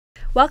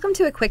Welcome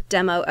to a quick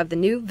demo of the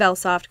new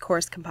Velsoft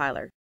course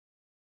compiler.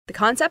 The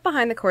concept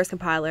behind the course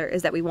compiler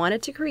is that we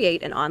wanted to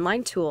create an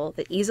online tool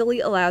that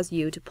easily allows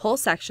you to pull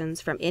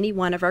sections from any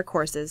one of our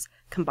courses,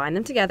 combine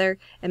them together,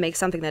 and make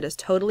something that is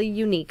totally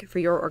unique for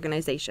your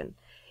organization.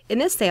 In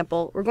this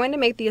sample, we're going to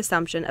make the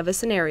assumption of a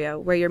scenario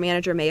where your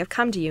manager may have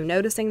come to you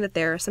noticing that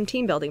there are some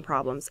team building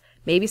problems,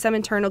 maybe some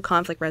internal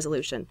conflict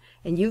resolution,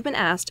 and you've been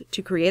asked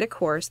to create a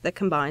course that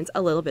combines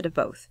a little bit of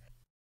both.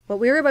 What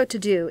we're about to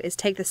do is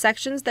take the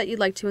sections that you'd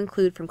like to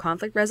include from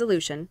conflict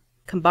resolution,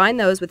 combine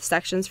those with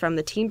sections from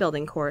the team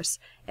building course,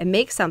 and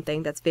make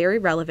something that's very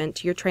relevant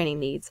to your training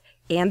needs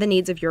and the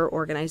needs of your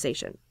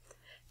organization.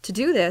 To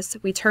do this,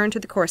 we turn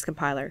to the course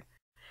compiler.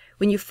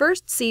 When you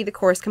first see the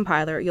course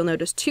compiler, you'll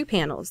notice two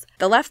panels,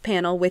 the left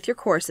panel with your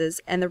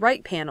courses and the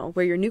right panel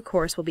where your new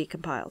course will be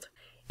compiled.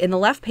 In the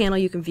left panel,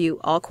 you can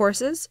view all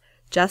courses,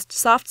 just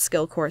soft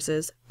skill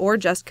courses, or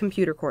just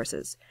computer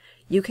courses.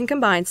 You can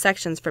combine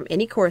sections from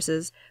any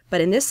courses,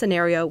 but in this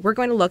scenario, we're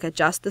going to look at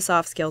just the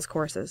soft skills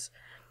courses.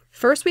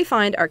 First, we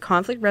find our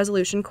conflict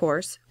resolution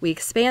course, we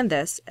expand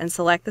this, and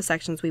select the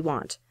sections we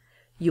want.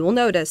 You will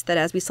notice that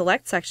as we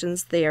select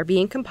sections, they are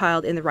being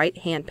compiled in the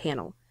right-hand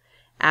panel.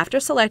 After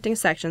selecting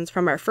sections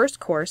from our first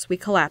course, we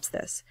collapse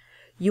this.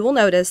 You will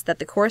notice that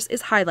the course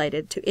is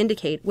highlighted to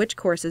indicate which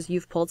courses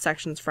you've pulled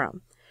sections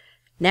from.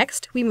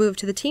 Next, we move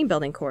to the team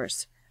building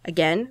course.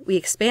 Again, we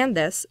expand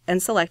this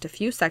and select a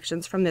few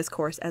sections from this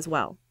course as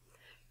well.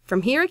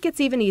 From here, it gets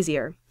even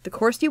easier. The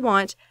course you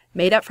want,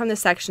 made up from the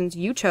sections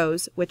you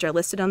chose, which are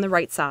listed on the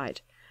right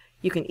side.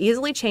 You can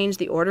easily change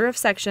the order of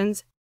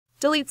sections,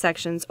 delete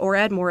sections, or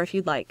add more if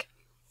you'd like.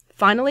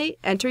 Finally,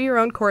 enter your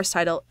own course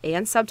title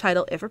and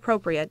subtitle if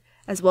appropriate,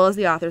 as well as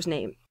the author's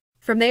name.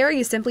 From there,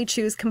 you simply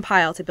choose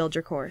Compile to build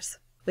your course.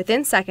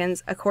 Within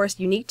seconds, a course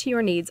unique to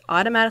your needs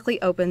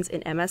automatically opens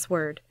in MS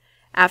Word.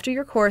 After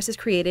your course is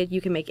created,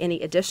 you can make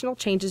any additional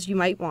changes you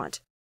might want.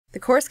 The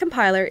course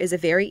compiler is a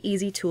very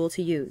easy tool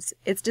to use.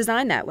 It's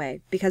designed that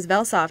way because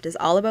Velsoft is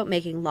all about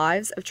making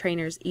lives of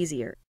trainers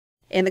easier.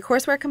 And the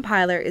courseware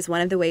compiler is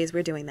one of the ways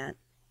we're doing that.